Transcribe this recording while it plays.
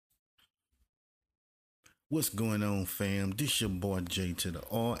What's going on, fam? This your boy J to the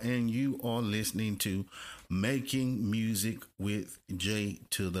R, and you are listening to Making Music with J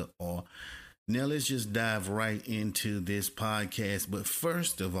to the R. Now let's just dive right into this podcast. But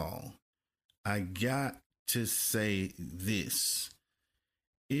first of all, I got to say this.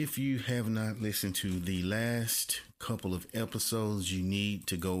 If you have not listened to the last couple of episodes, you need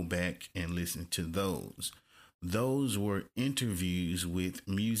to go back and listen to those. Those were interviews with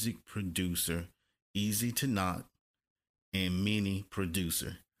music producer Easy to Knock and Mini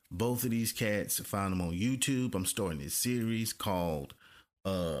Producer. Both of these cats, found them on YouTube. I'm starting this series called,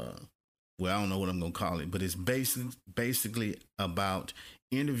 I don't know what I'm going to call it, but it's basically about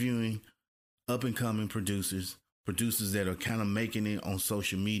interviewing up and coming producers that are kind of making it on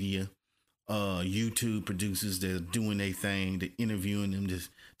social media, YouTube producers that are doing their thing, to interviewing them to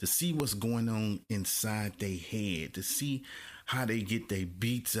see what's going on inside their head, to see how they get their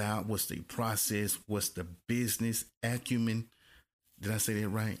beats out, what's their process, what's the business acumen. Did I say that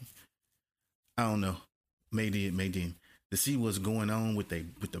right? I don't know. Maybe it, maybe didn't. To see what's going on with the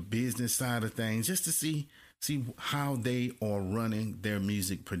business side of things, just to see how they are running their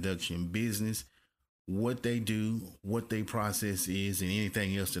music production business, what they do, what their process is, and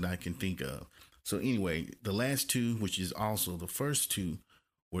anything else that I can think of. So anyway, the last two, which is also the first two,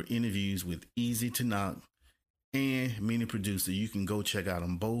 were interviews with Easy to Knock and Mini Producer. You can go check out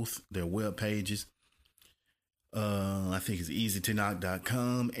them both, their web pages. I think it's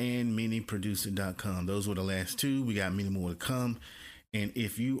easytoknock.com and miniproducer.com. Those were the last two. We got many more to come. And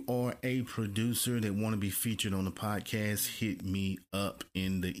if you are a producer that want to be featured on the podcast, hit me up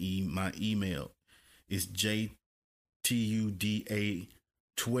in my email. It's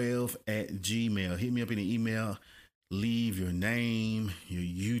jtuda12@gmail. Hit me up in the email. Leave your name, your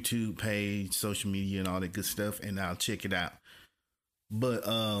YouTube page, social media, and all that good stuff, and I'll check it out. But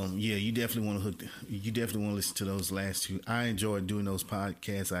you definitely want to listen to those last two. I enjoyed doing those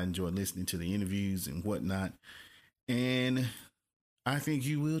podcasts. I enjoyed listening to the interviews and whatnot, and I think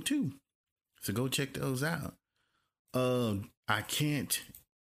you will too. So go check those out. I can't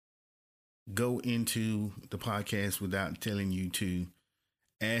go into the podcast without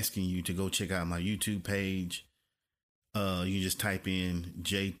asking you to go check out my YouTube page. You just type in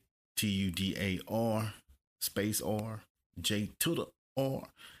JTUDAR space R, J to the R,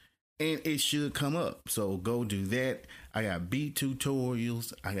 and it should come up. So go do that. I got beat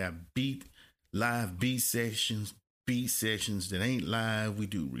tutorials. I got live beat sessions that ain't live. We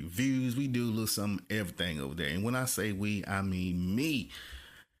do reviews. We do a little something, everything over there. And when I say we, I mean me.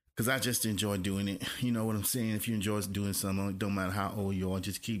 Because I just enjoy doing it. You know what I'm saying? If you enjoy doing something, it don't matter how old you are,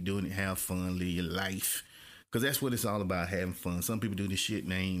 just keep doing it. Have fun, live your life. Because that's what it's all about, having fun. Some people do this shit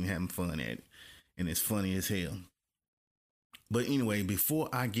and they ain't having fun at it. And it's funny as hell. But anyway, before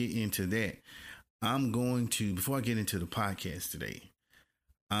I get into that, before I get into the podcast today,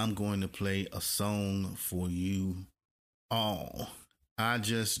 I'm going to play a song for you all. I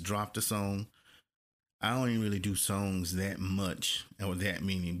just dropped a song. I don't even really do songs that much or that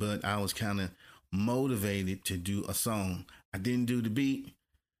many, but I was kind of motivated to do a song. I didn't do the beat,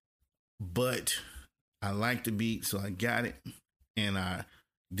 but I like the beat, so I got it, and I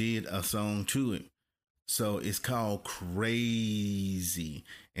did a song to it. So it's called Crazy,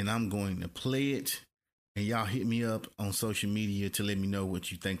 and I'm going to play it, and y'all hit me up on social media to let me know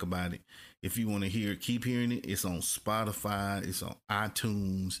what you think about it. If you want to hear it, keep hearing it. It's on Spotify, it's on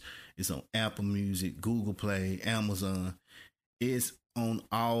iTunes, it's on Apple Music, Google Play, Amazon. It's on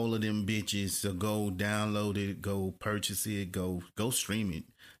all of them bitches. So go download it, go purchase it, go stream it.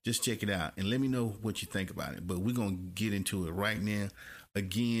 Just check it out and let me know what you think about it. But we're going to get into it right now.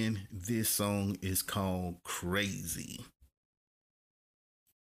 Again, this song is called Crazy.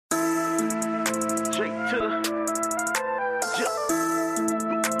 Straight to the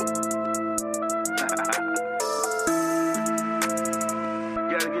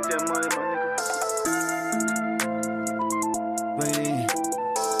gotta get that money, my nigga. Lady.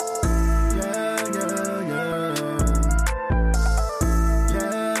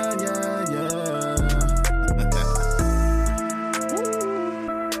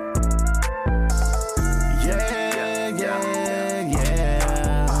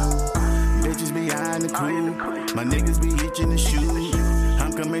 My niggas be itching to shoot.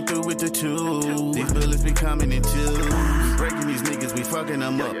 I'm coming through with the two. These bullets be coming in twos. We breaking these niggas, we fucking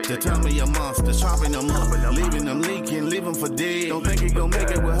them up. They tell me a monster, chopping them up, leaving them leaking, leave them for dead. Don't think he gon' make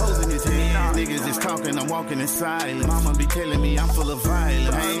it with holes in his head. Niggas is talking, I'm walking in silence. Mama be telling me I'm full of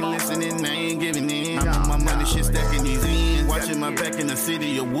violence. I ain't listening, I ain't giving in. I'm on my money, shit stacking these ends. Watching my back in the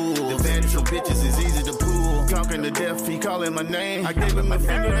city of wolves. The baddest of bitches is easy to pull. Talking to death, he calling my name. I gave him a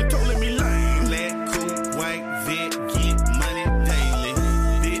finger and told him he lame. Black coupe, white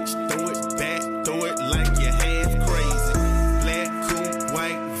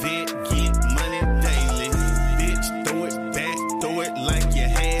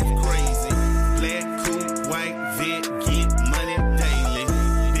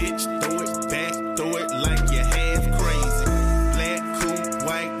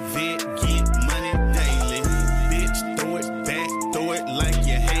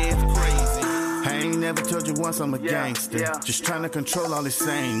never told you once I'm a gangster. Just trying to control all this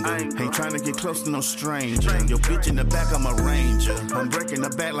anger. Ain't trying to get close to no stranger. Your bitch in the back, I'm a ranger. I'm breaking the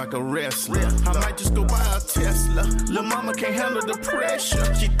back like a wrestler. I might just go buy a Tesla. Lil' mama can't handle the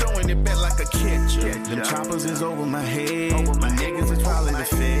pressure. She throwing it back like a catcher. Them choppers is over my head. My niggas is probably the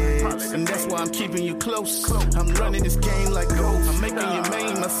feds. And that's why I'm keeping you close. I'm running this game like ghosts. I'm making your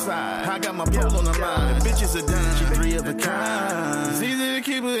main my side. I got my pole on the mind. Bitches are done. She 3 of a kind. It's easy to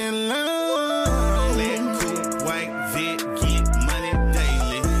keep her in line. Black, cool, white, Vic, get money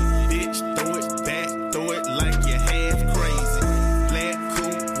daily. Bitch, throw it back, throw it like you half crazy. Black,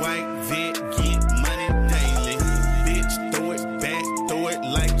 cool, white, Vic, get money daily. Bitch, throw it back, throw it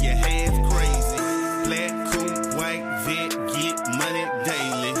like you half crazy. Black, cool, white, Vic, get money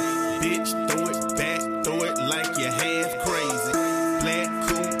daily. Bitch, throw it back, throw it like you half crazy. Black,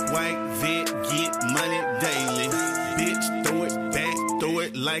 cool, white, Vic, get money daily. Bitch, throw it back, throw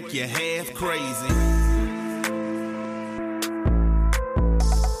it like you half crazy.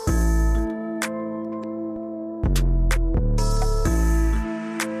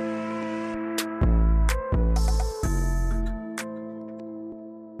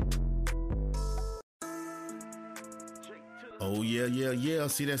 Oh, yeah.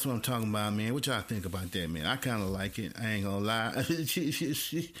 See, that's what I'm talking about, man. What y'all think about that, man? I kind of like it. I ain't gonna lie.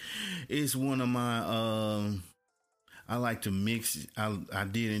 It's one of my, I like to mix. I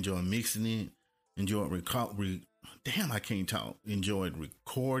did enjoy mixing it. Damn, I can't talk. Enjoyed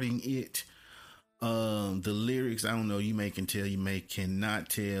recording it. The lyrics, I don't know. You may can tell, you may cannot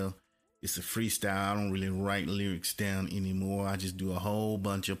tell. It's a freestyle. I don't really write lyrics down anymore. I just do a whole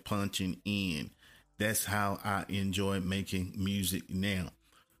bunch of punching in. That's how I enjoy making music now.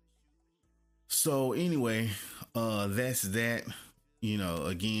 So anyway, that's that. You know,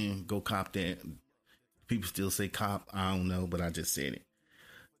 again, go cop that. People still say cop. I don't know, but I just said it.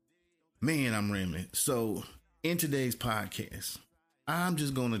 Man, I'm rambling. So in today's podcast, I'm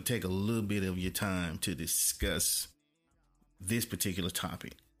just going to take a little bit of your time to discuss this particular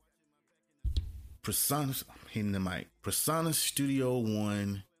topic. PreSonus, I'm hitting the mic. PreSonus Studio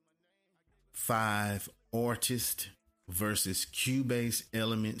One 5 Artist versus Cubase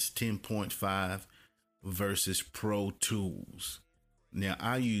Elements 10.5 versus Pro Tools. Now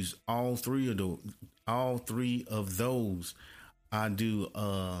I use all three of those. I do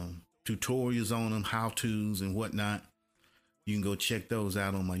tutorials on them, how-tos and whatnot. You can go check those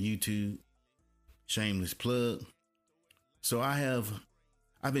out on my YouTube. Shameless plug. So I've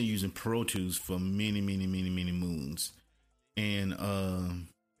been using Pro Tools for many moons. And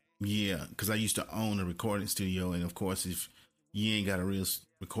yeah, because I used to own a recording studio, and of course, if you ain't got a real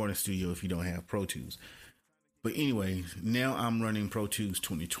recording studio if you don't have Pro Tools. But anyway, now I'm running Pro Tools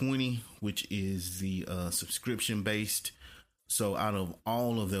 2020, which is the subscription based. So out of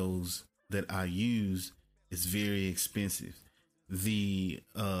all of those that I use, it's very expensive. The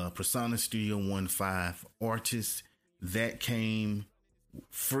PreSonus Studio One 5 Artist, that came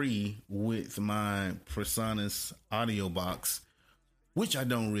free with my PreSonus audio box, which I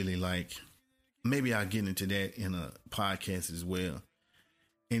don't really like. Maybe I'll get into that in a podcast as well.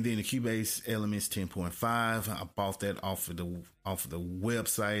 And then the Cubase Elements 10.5, I bought that off of the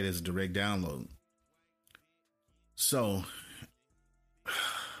website as a direct download. So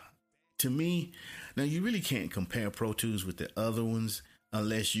to me, now you really can't compare Pro Tools with the other ones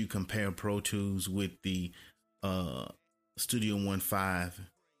unless you compare Pro Tools with the Studio One 5.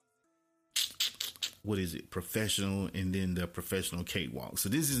 What is it? Professional, and then the Professional Cakewalk. So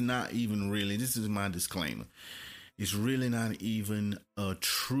this is not even really, this is my disclaimer. It's really not even a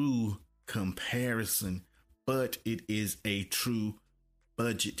true comparison, but it is a true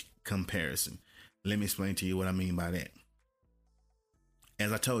budget comparison. Let me explain to you what I mean by that.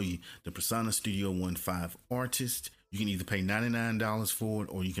 As I told you, the PreSonus Studio One 5 Artist, you can either pay $99 for it,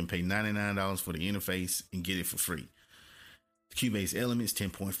 or you can pay $99 for the interface and get it for free. Cubase Elements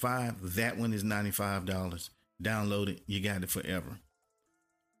 10.5, that one is $95. Download it, you got it forever.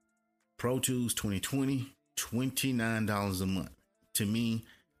 Pro Tools 2020, $29 a month. To me,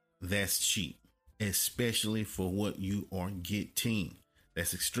 that's cheap, especially for what you are getting.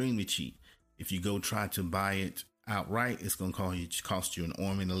 That's extremely cheap. If you go try to buy it outright, it's going to cost you an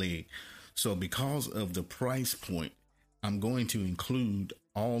arm and a leg. So because of the price point, I'm going to include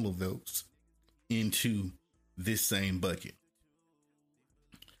all of those into this same bucket.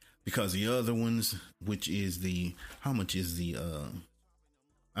 Because the other ones, which is how much is the,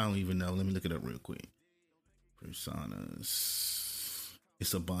 I don't even know. Let me look it up real quick. PreSonus.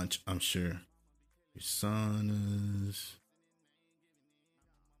 It's a bunch, I'm sure. PreSonus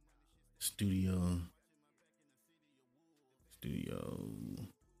Studio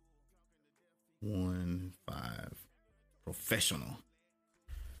One Professional.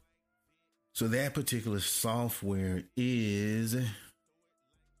 So that particular software is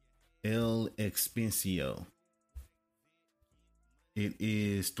El Expencio. It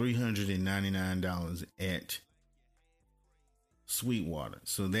is $399 at Sweetwater.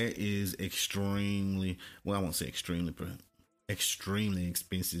 So that is extremely, well, I won't say extremely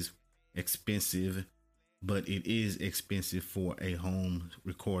expensive, but it is expensive for a home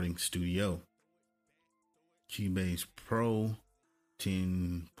recording studio. Cubase Pro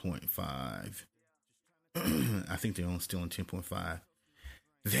 10.5. I think they're still on 10.5.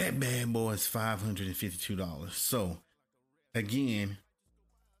 That bad boy is $552. So again,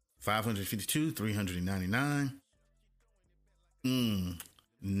 $552, $399.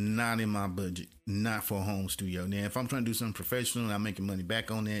 Not in my budget. Not for a home studio. Now, if I'm trying to do something professional and I'm making money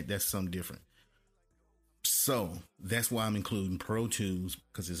back on that, that's something different. So that's why I'm including Pro Tools,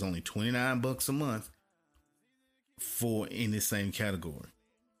 because it's only $29 a month for in this same category.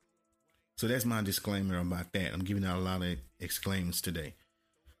 So that's my disclaimer about that. I'm giving out a lot of exclaimers today.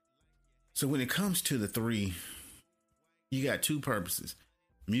 So when it comes to the three, you got two purposes: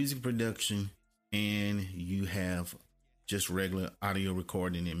 music production, and you have just regular audio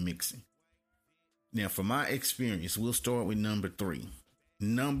recording and mixing. Now, for my experience, we'll start with number three.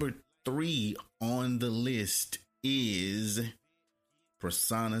 Number three on the list is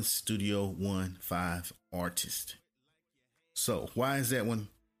Presonus Studio One 5 Artist. So why is that one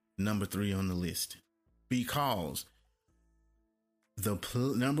number three on the list? Because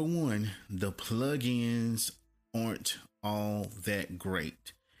number one, the plugins aren't all that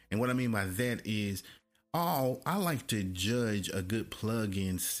great. And what I mean by that is, I like to judge a good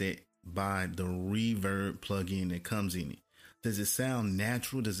plugin set by the reverb plugin that comes in it. Does it sound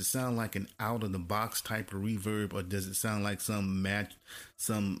natural? Does it sound like an out of the box type of reverb, or does it sound like some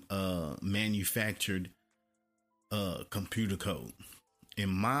manufactured computer code? In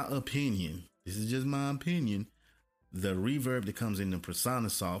my opinion, this is just my opinion, the reverb that comes in the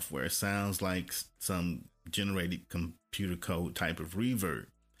Presonus software sounds like some generated computer code type of reverb.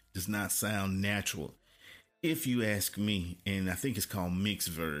 Does not sound natural, if you ask me. And I think it's called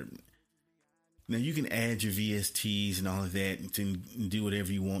Mixverb. Now, you can add your VSTs and all of that and do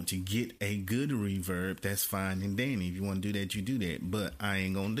whatever you want to get a good reverb. That's fine and dandy. If you want to do that, you do that. But I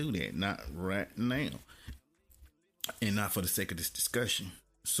ain't going to do that. Not right now. And not for the sake of this discussion.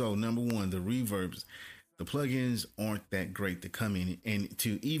 So, number one, the reverbs, the plugins aren't that great to come in. And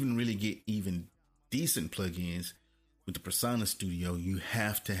to even really get even decent plugins with the Presonus Studio, you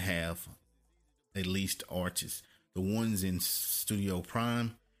have to have at least artists. The ones in Studio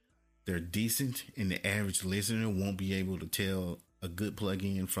Prime, they're decent, and the average listener won't be able to tell a good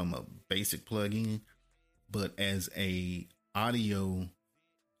plugin from a basic plugin. But as a audio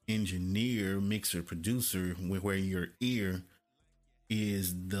engineer, mixer, producer, where your ear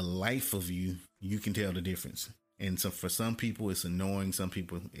is the life of you, you can tell the difference. And so for some people, it's annoying. Some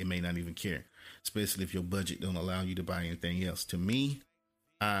people, it may not even care, especially if your budget don't allow you to buy anything else. To me,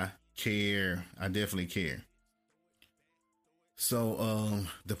 I care. I definitely care. So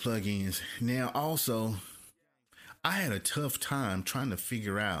the plugins. Now, also, I had a tough time trying to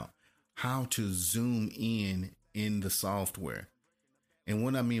figure out how to zoom in the software. And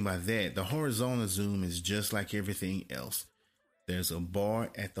what I mean by that, the horizontal zoom is just like everything else. There's a bar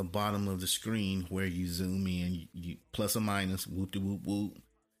at the bottom of the screen where you zoom in, you plus or minus, whoop de whoop whoop.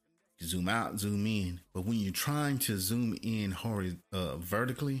 You zoom out, zoom in. But when you're trying to zoom in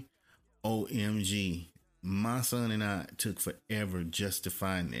vertically, OMG, my son and I took forever just to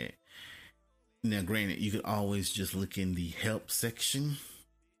find that. Now, granted, you could always just look in the help section.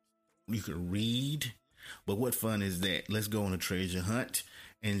 You could read. But what fun is that? Let's go on a treasure hunt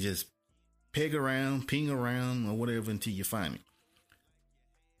and just ping around, or whatever until you find it.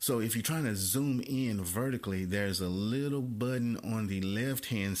 So if you're trying to zoom in vertically, there's a little button on the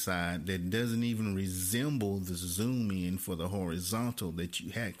left-hand side that doesn't even resemble the zoom in for the horizontal that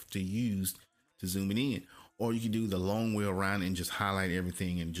you have to use to zoom it in. Or you can do the long way around and just highlight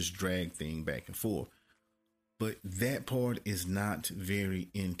everything and just drag things back and forth. But that part is not very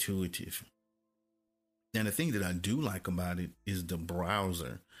intuitive. Now, the thing that I do like about it is the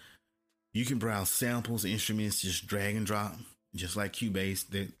browser. You can browse samples, instruments, just drag and drop, just like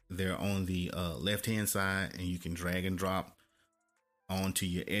Cubase. They're on the left-hand side, and you can drag and drop onto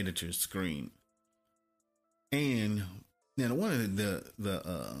your editor's screen. And now, one of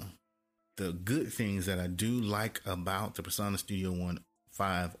the good things that I do like about the Presonus Studio One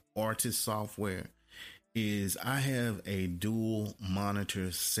 5 Artist software is I have a dual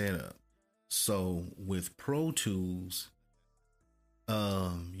monitor setup. So with Pro Tools,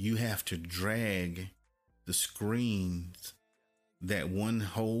 you have to drag the screens, that one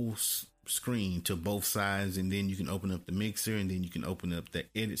whole screen to both sides, and then you can open up the mixer, and then you can open up the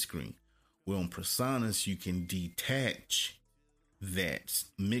edit screen. Well, on PreSonus, you can detach that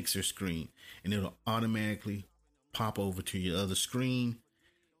mixer screen, and it'll automatically pop over to your other screen,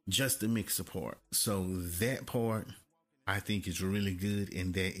 just the mixer part. So that part I think is really good,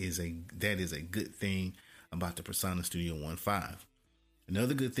 and that is a good thing about the PreSonus Studio One 5.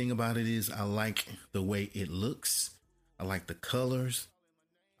 Another good thing about it is I like the way it looks. I like the colors.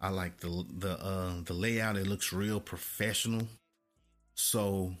 I like the layout. It looks real professional.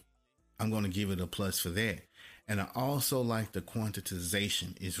 So I'm going to give it a plus for that. And I also like the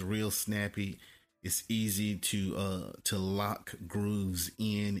quantization. It's real snappy. It's easy to lock grooves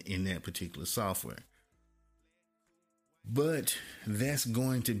in that particular software. But that's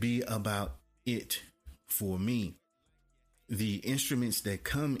going to be about it for me. The instruments that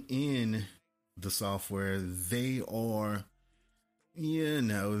come in the software, they are,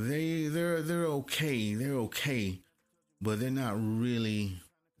 they're okay. They're okay, but they're not really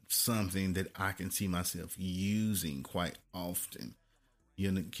something that I can see myself using quite often.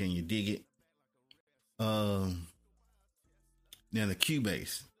 Can you dig it? Now the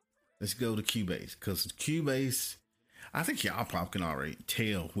Cubase. Let's go to Cubase, because Cubase, I think y'all probably can already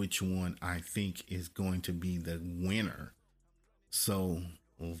tell which one I think is going to be the winner. So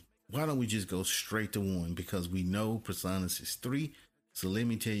why don't we just go straight to one, because we know PreSonus is 3. So let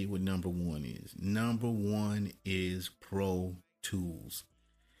me tell you what number 1 is. Number 1 is Pro Tools.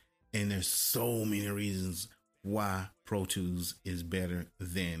 And there's so many reasons why Pro Tools is better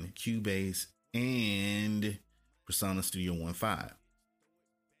than Cubase and PreSonus Studio One 5.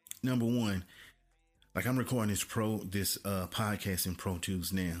 Number 1, like I'm recording this podcast in Pro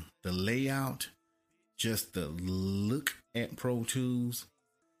Tools now. The layout, just the look at Pro Tools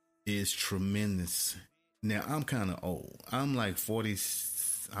is tremendous. Now I'm kind of old. I'm like 40.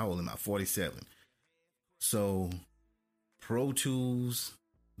 How old am I? 47. So Pro Tools,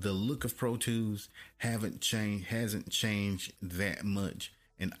 the look of Pro Tools hasn't changed that much,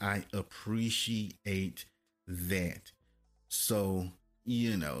 and I appreciate that. So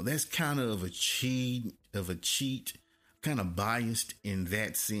that's kind of a cheat, kind of biased in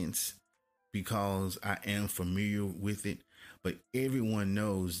that sense, because I am familiar with it. But everyone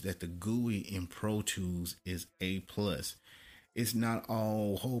knows that the GUI in Pro Tools is A+. It's not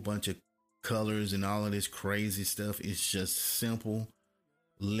all whole bunch of colors and all of this crazy stuff. It's just simple.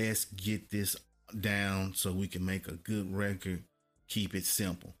 Let's get this down so we can make a good record. Keep it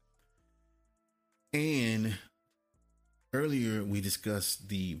simple. And earlier we discussed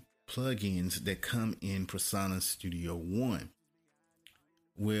the plugins that come in PreSonus Studio One.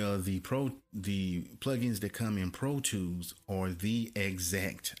 Well, the plugins that come in Pro Tools are the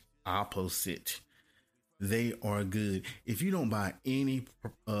exact opposite. They are good. If you don't buy any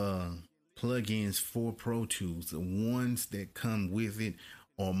plugins for Pro Tools, the ones that come with it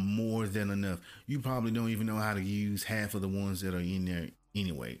are more than enough. You probably don't even know how to use half of the ones that are in there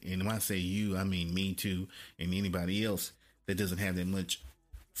anyway. And when I say you, I mean me too, and anybody else that doesn't have that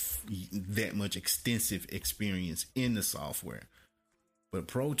much extensive experience in the software. But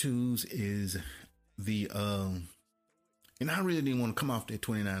Pro Tools is the and I really didn't want to come off that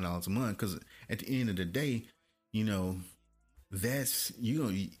 $29 a month, because at the end of the day, that's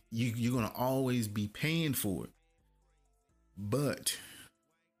you're gonna always be paying for it. But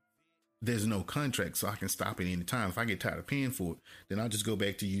there's no contract, so I can stop it any time. If I get tired of paying for it, then I'll just go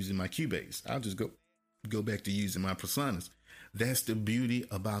back to using my Cubase. I'll just go back to using my PreSonus. That's the beauty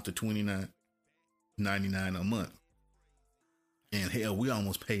about the $29.99 a month. And hell, we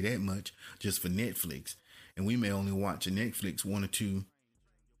almost pay that much just for Netflix, and we may only watch a Netflix one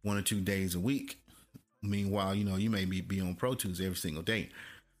or two days a week. Meanwhile, you may be on Pro Tools every single day.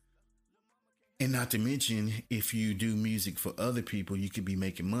 And not to mention, if you do music for other people, you could be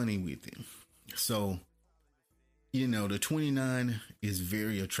making money with it. So, the $29 is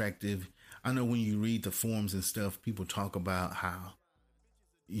very attractive. I know when you read the forums and stuff, people talk about how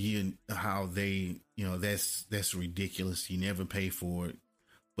they, that's ridiculous. You never pay for it.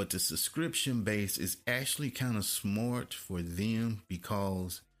 But the subscription base is actually kind of smart for them,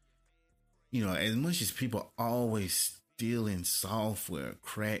 because, as much as people always stealing software,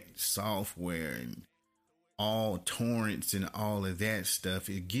 cracked software, and all torrents and all of that stuff,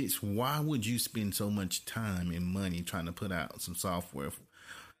 why would you spend so much time and money trying to put out some software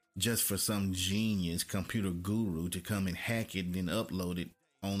just for some genius computer guru to come and hack it and then upload it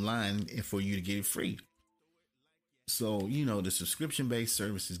online and for you to get it free? So, the subscription-based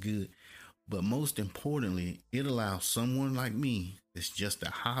service is good, but most importantly, it allows someone like me that's just a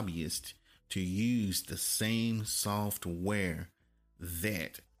hobbyist to use the same software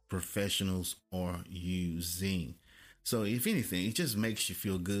that professionals are using. So if anything, it just makes you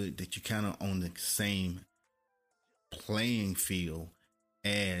feel good that you're kind of on the same playing field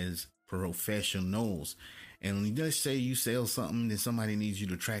as professionals. And let's say you sell something that somebody needs you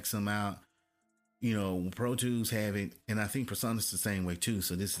to track some out. You know, Pro Tools have it, and I think Presonus the same way too.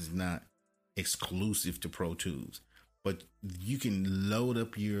 So this is not exclusive to Pro Tools, but you can load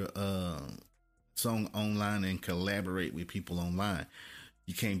up your song online and collaborate with people online.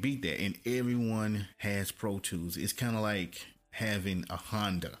 You can't beat that, and everyone has Pro Tools. It's kind of like having a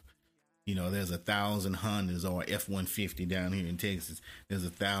Honda. You know, there's 1,000 Hondas or F-150 down here in Texas. There's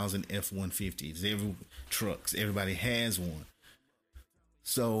 1,000 F-150s. Everybody has one.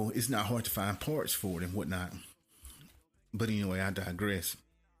 So it's not hard to find parts for it and whatnot. But anyway, I digress.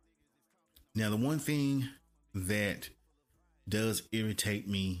 Now, the one thing that does irritate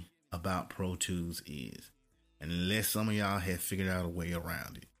me about Pro Tools is, unless some of y'all have figured out a way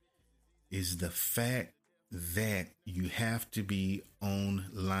around it, is the fact that you have to be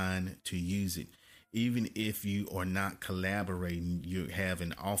online to use it. Even if you are not collaborating, you have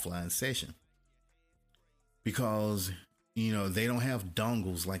an offline session. Because, you know, they don't have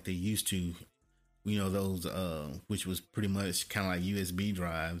dongles like they used to, you know, those, which was pretty much kind of like USB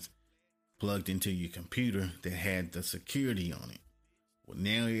drives plugged into your computer that had the security on it. Well,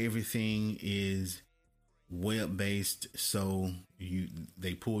 now everything is web-based, so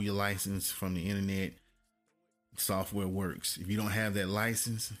they pull your license from the internet. Software works. If you don't have that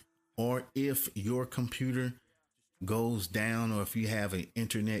license, or if your computer goes down, or if you have an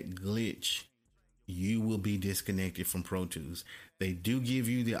internet glitch, you will be disconnected from Pro Tools. They do give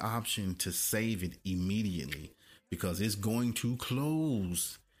you the option to save it immediately because it's going to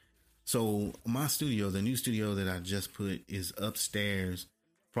close. So my studio, the new studio that I just put, is upstairs,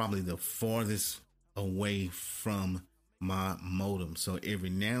 probably the farthest away from my modem. So every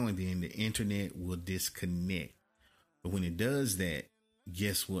now and then the internet will disconnect. But when it does that,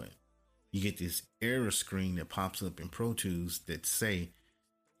 guess what? You get this error screen that pops up in Pro Tools that say,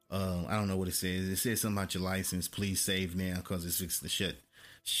 I don't know what it says. It says something about your license. Please save now because it's fixed to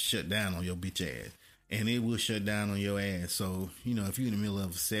shut down on your bitch ass. And it will shut down on your ass. So, you know, if you're in the middle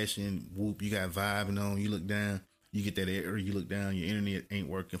of a session, whoop, you got vibing on, you look down, you get that error, you look down, your internet ain't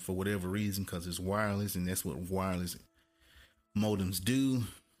working for whatever reason because it's wireless, and that's what wireless modems do.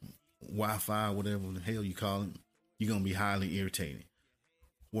 Wi-Fi, whatever the hell you call it. You're going to be highly irritated.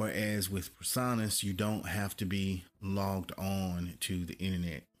 Whereas with Presonus, you don't have to be logged on to the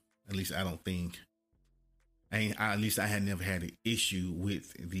internet. At least I don't think. At least I had never had an issue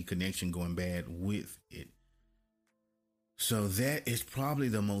with the connection going bad with it. So that is probably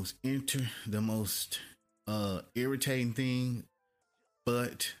the most irritating thing.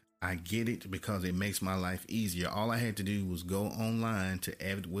 But I get it because it makes my life easier. All I had to do was go online to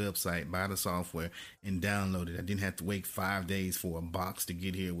Avid website, buy the software, and download it. I didn't have to wait 5 days for a box to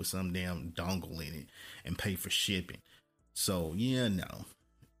get here with some damn dongle in it and pay for shipping. So, yeah, no.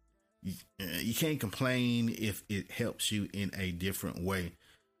 You can't complain if it helps you in a different way.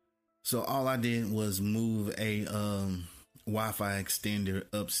 So all I did was move a Wi-Fi extender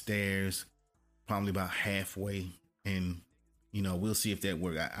upstairs, probably about halfway, and you know, we'll see if that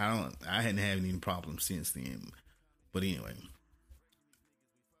works. I hadn't had any problems since then. But anyway,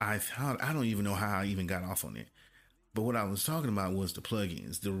 I don't even know how I even got off on it. But what I was talking about was the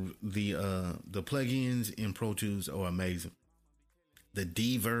plugins. The plugins in Pro Tools are amazing. The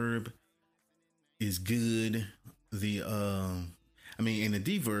Deverb is good. And the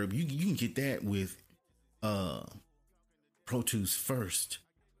Deverb, you can get that with Pro Tools First.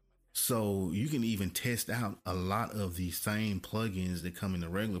 So you can even test out a lot of the same plugins that come in the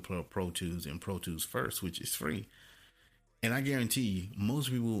regular Pro Tools and Pro Tools First, which is free. And I guarantee you, most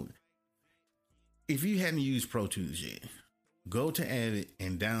people, if you hadn't used Pro Tools yet, go to Avid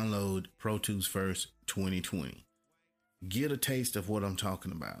and download Pro Tools First 2020. Get a taste of what I'm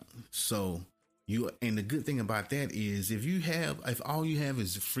talking about. So and the good thing about that is if all you have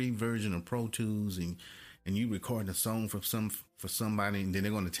is a free version of Pro Tools and you record a song for somebody, and then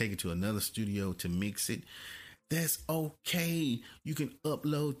they're going to take it to another studio to mix it, that's okay. You can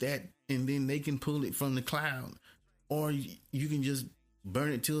upload that and then they can pull it from the cloud, or you can just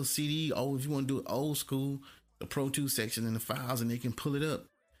burn it to a CD. Or if you want to do it old school, the Pro Tools section in the files, and they can pull it up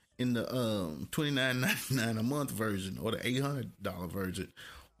in the $29.99 a month version or the $800 version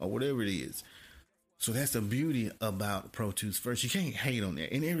or whatever it is. So that's the beauty about Pro Tools First. You can't hate on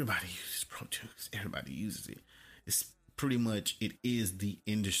that. And everybody uses Pro Tools. Everybody uses it. It's pretty much, it is the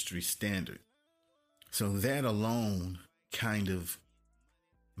industry standard. So that alone kind of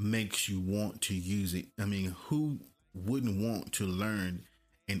makes you want to use it. I mean, who wouldn't want to learn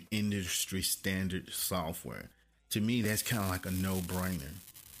an industry standard software? To me, that's kind of like a no-brainer.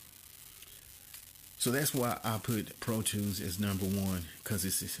 So that's why I put Pro Tools as number one, because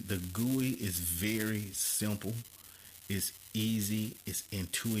the GUI is very simple, it's easy, it's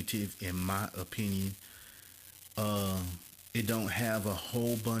intuitive in my opinion. Uh, it don't have a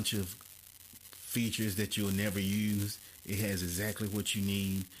whole bunch of features that you'll never use. It has exactly what you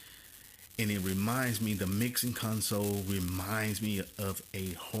need, and it reminds me, the mixing console reminds me of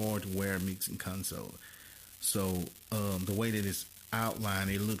a hardware mixing console. So the way that it's outlined,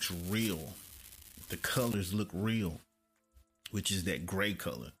 it looks real. The colors look real, which is that gray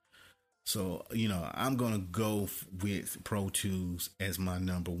color. So, I'm going to go with Pro Tools as my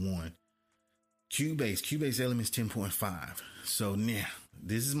number one. Cubase Elements 10.5. So now,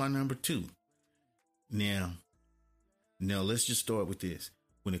 this is my number two. Now, let's just start with this.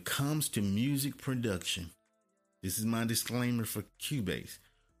 When it comes to music production, this is my disclaimer for Cubase.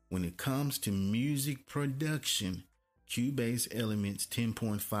 When it comes to music production, Cubase Elements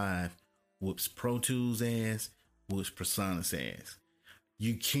 10.5 whoops Pro Tools ass, whoops PreSonus ass.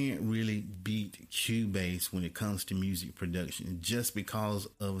 You can't really beat Cubase when it comes to music production, just because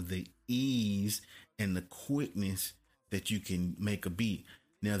of the ease and the quickness that you can make a beat.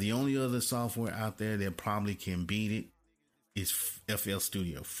 Now, the only other software out there that probably can beat it is FL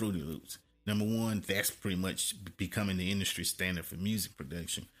Studio, Fruity Loops. Number one, that's pretty much becoming the industry standard for music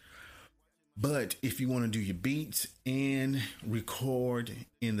production. But if you want to do your beats and record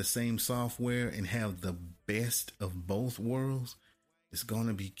in the same software and have the best of both worlds, it's going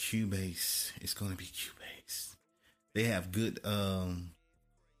to be Cubase. It's going to be Cubase. They have good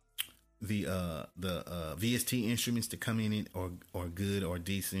the VST instruments to come in it or good or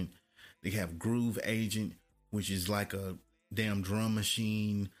decent. They have Groove Agent, which is like a damn drum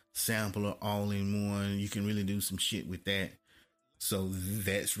machine sampler all in one. You can really do some shit with that. So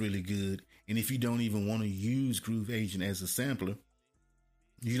that's really good. And if you don't even want to use Groove Agent as a sampler,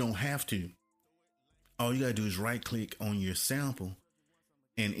 you don't have to. All you got to do is right click on your sample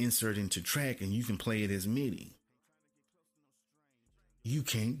and insert into track, and you can play it as MIDI. You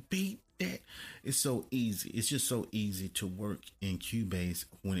can't beat that. It's so easy. It's just so easy to work in Cubase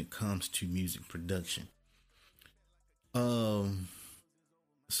when it comes to music production. So,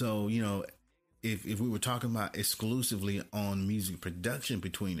 if we were talking about exclusively on music production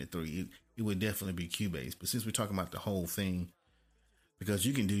between the three, it would definitely be Cubase. But since we're talking about the whole thing, because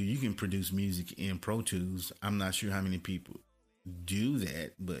you can produce music in Pro Tools. I'm not sure how many people do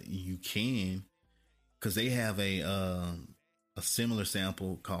that, but you can, because they have a similar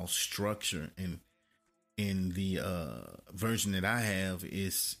sample called Structure, and in the version that I have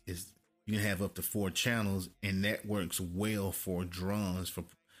is you can have up to 4 channels, and that works well for drums, for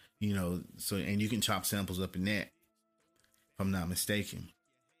so, and you can chop samples up in that, if I'm not mistaken.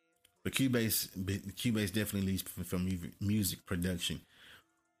 But Cubase definitely leads from music production.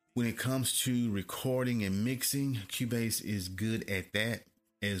 When it comes to recording and mixing, Cubase is good at that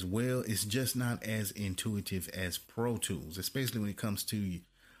as well. It's just not as intuitive as Pro Tools, especially when it comes to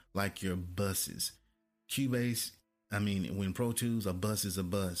like your buses. Cubase, when Pro Tools, a bus is a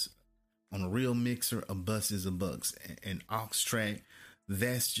bus. On a real mixer, a bus is a bus. An aux track,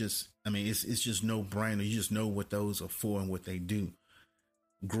 that's just, it's just no brainer. You just know what those are for and what they do.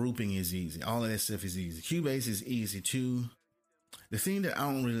 Grouping is easy. All of that stuff is easy. Cubase is easy too. The thing that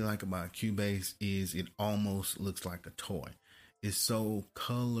I don't really like about Cubase is it almost looks like a toy. It's so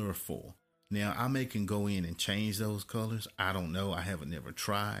colorful. Now, I can go in and change those colors. I don't know. I haven't never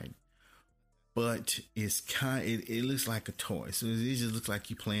tried. But it's it looks like a toy. So it just looks like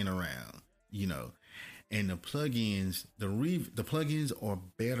you're playing around, And the plugins, the plugins are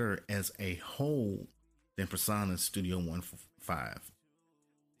better as a whole than PreSonus Studio 1.5.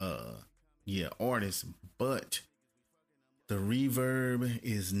 Artists, but the reverb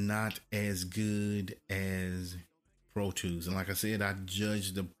is not as good as Pro Tools. And like I said, I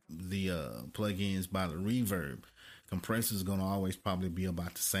judge the plugins by the reverb. Compressor is going to always probably be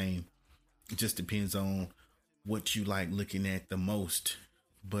about the same. It just depends on what you like looking at the most.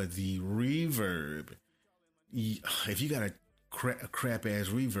 But the reverb, if you got a crap ass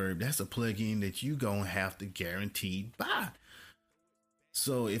reverb, that's a plugin that you gonna have to guaranteed buy.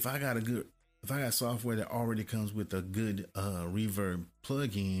 So if I got software that already comes with a good reverb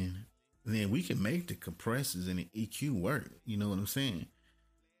plugin, then we can make the compressors and the EQ work. You know what I'm saying?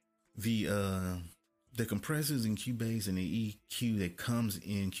 The compressors in Cubase and the EQ that comes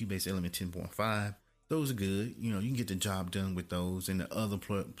in Cubase Element 10.5, those are good. You can get the job done with those, and the other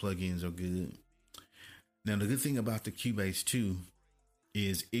plugins are good. Now, the good thing about the Cubase too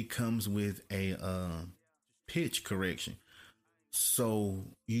is it comes with a pitch correction. So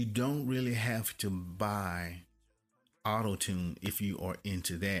you don't really have to buy auto tune if you are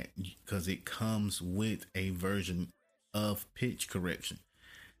into that, because it comes with a version of pitch correction.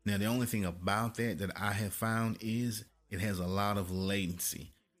 Now, the only thing about that I have found is it has a lot of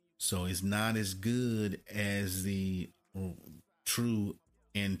latency. So it's not as good as the true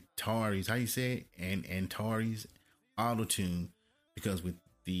Antares, how you say it? And Antares auto tune, because with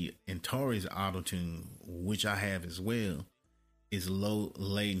the Antares auto tune, which I have as well, is low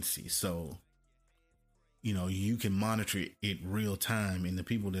latency. So, you know, you can monitor it real time. And the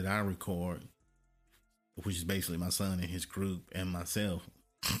people that I record, which is basically my son and his group and myself,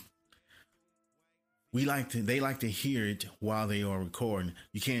 they like to hear it while they are recording.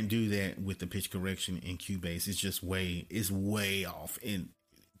 You can't do that with the pitch correction in Cubase. It's just way off. And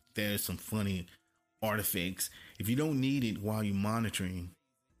there's some funny artifacts. If you don't need it while you're monitoring,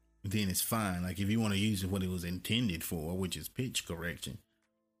 then it's fine. Like if you want to use it what it was intended for, which is pitch correction,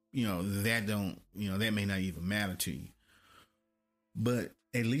 that may not even matter to you. But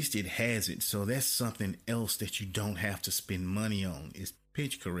at least it has it. So that's something else that you don't have to spend money on, is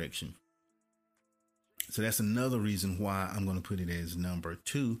pitch correction. So that's another reason why I'm going to put it as number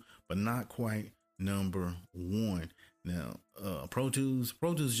 2, but not quite number 1. Now, Pro Tools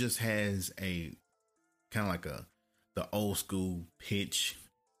just has a kind of like the old school pitch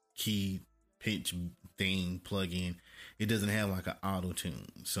thing plug-in. It doesn't have like an auto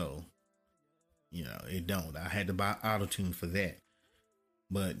tune. So, it don't. I had to buy auto tune for that.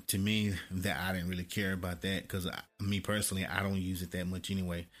 But to me, that I didn't really care about that, because me personally, I don't use it that much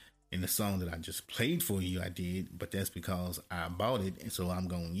anyway. In the song that I just played for you, I did, but that's because I bought it, and so I'm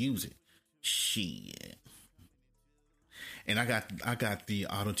gonna use it. Shit. And I got the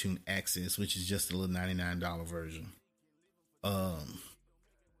Auto Tune Access, which is just a little $99 version.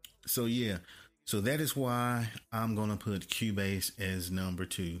 So yeah, so that is why I'm gonna put Cubase as number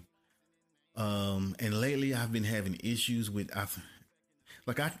 2. And lately I've been having issues with I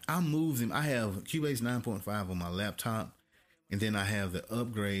moved them. I have Cubase 9.5 on my laptop, and then I have the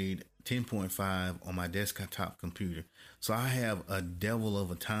upgrade 10.5 on my desktop computer. So I have a devil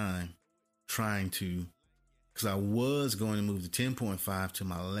of a time trying to, because I was going to move the 10.5 to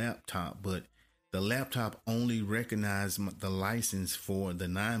my laptop, but the laptop only recognized the license for the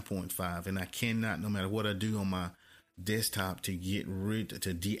 9.5, and I cannot, no matter what I do on my desktop to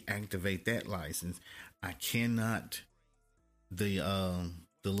deactivate that license, I cannot. The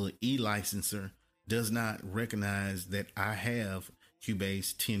little e-licenser does not recognize that I have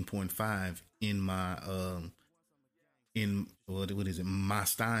Cubase 10.5 in my my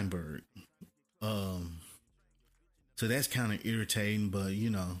Steinberg. So that's kind of irritating, but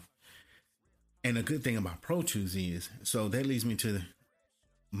and a good thing about Pro Tools is, so that leads me to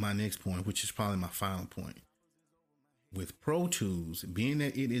my next point, which is probably my final point. With Pro Tools, being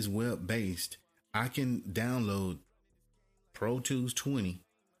that it is web based, I can download Pro Tools 20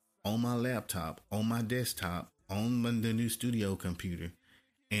 on my laptop, on my desktop, on the new studio computer,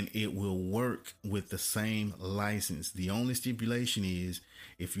 and it will work with the same license. The only stipulation is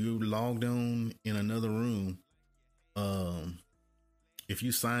if you're logged on in another room, if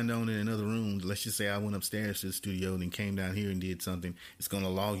you signed on in another room, let's just say I went upstairs to the studio and then came down here and did something, it's going to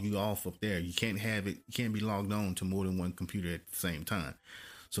log you off up there. You can't be logged on to more than one computer at the same time.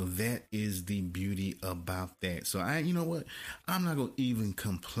 So that is the beauty about that. So you know what? I'm not going to even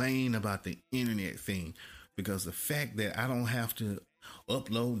complain about the internet thing, because the fact that I don't have to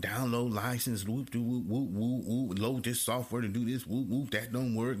upload, download, license, load this software to do this, that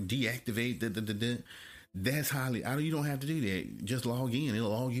don't work, deactivate, that's highly, you don't have to do that. Just log in. It'll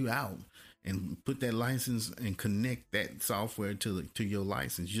log you out and put that license and connect that software to your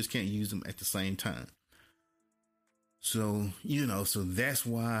license. You just can't use them at the same time. So, so that's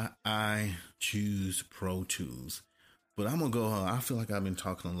why I choose Pro Tools. But I'm going to go, I feel like I've been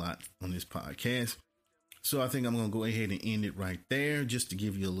talking a lot on this podcast. So I think I'm going to go ahead and end it right there, just to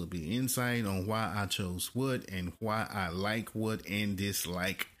give you a little bit of insight on why I chose what and why I like what and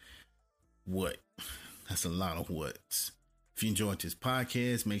dislike what. That's a lot of whats. If you enjoyed this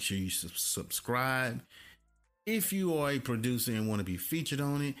podcast, make sure you subscribe. If you are a producer and want to be featured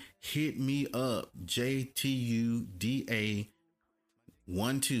on it, hit me up,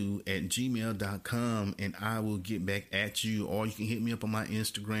 jtud12@gmail.com, and I will get back at you. Or you can hit me up on my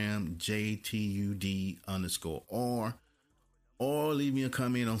Instagram, jtud_r, or leave me a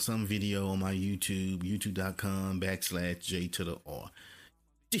comment on some video on my YouTube, youtube.com/J to the R.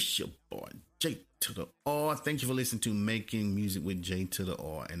 This your boy, J to the R. Thank you for listening to Making Music with J to the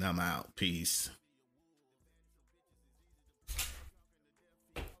R, and I'm out. Peace.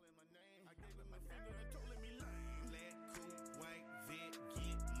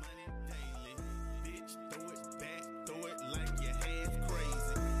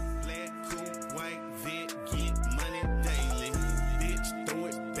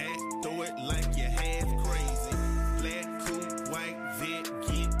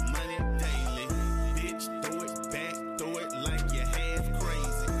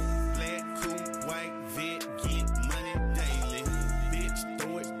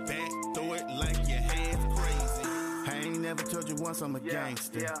 once, I'm a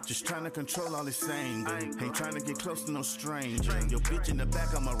gangster. Just trying to control all this anger. Ain't trying to get close to no stranger. Your bitch in the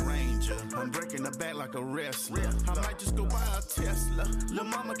back, I'm a ranger. I'm breaking the back like a wrestler. I might just go buy a Tesla. Lil'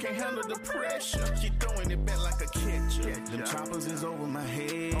 mama can't handle the pressure. She throwing it back like a catcher. Them choppers is over my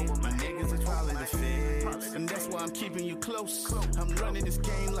head. My niggas is probably the feds. And that's why I'm keeping you close. I'm running this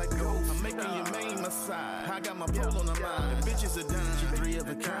game like ghost. I'm making your main my side. I got my pole on the mind. The bitches are done. She three of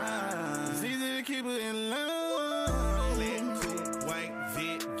a kind. It's easy to keep her in line. Black, cool, white,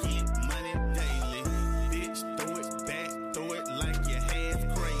 Viet, get money daily. Bitch, throw it back, throw it like you half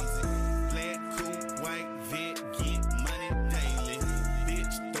crazy. Black, cool, white, Viet, get money daily.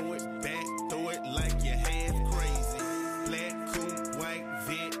 Bitch, throw it back, throw it like you half crazy. Black, cool, white,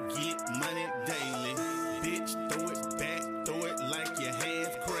 Viet, get money daily. Bitch, throw it back, throw it like you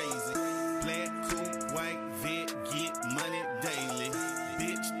half crazy. Black, cool, white, Viet, get money daily.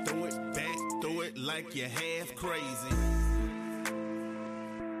 Bitch, throw it back, throw it like you half crazy.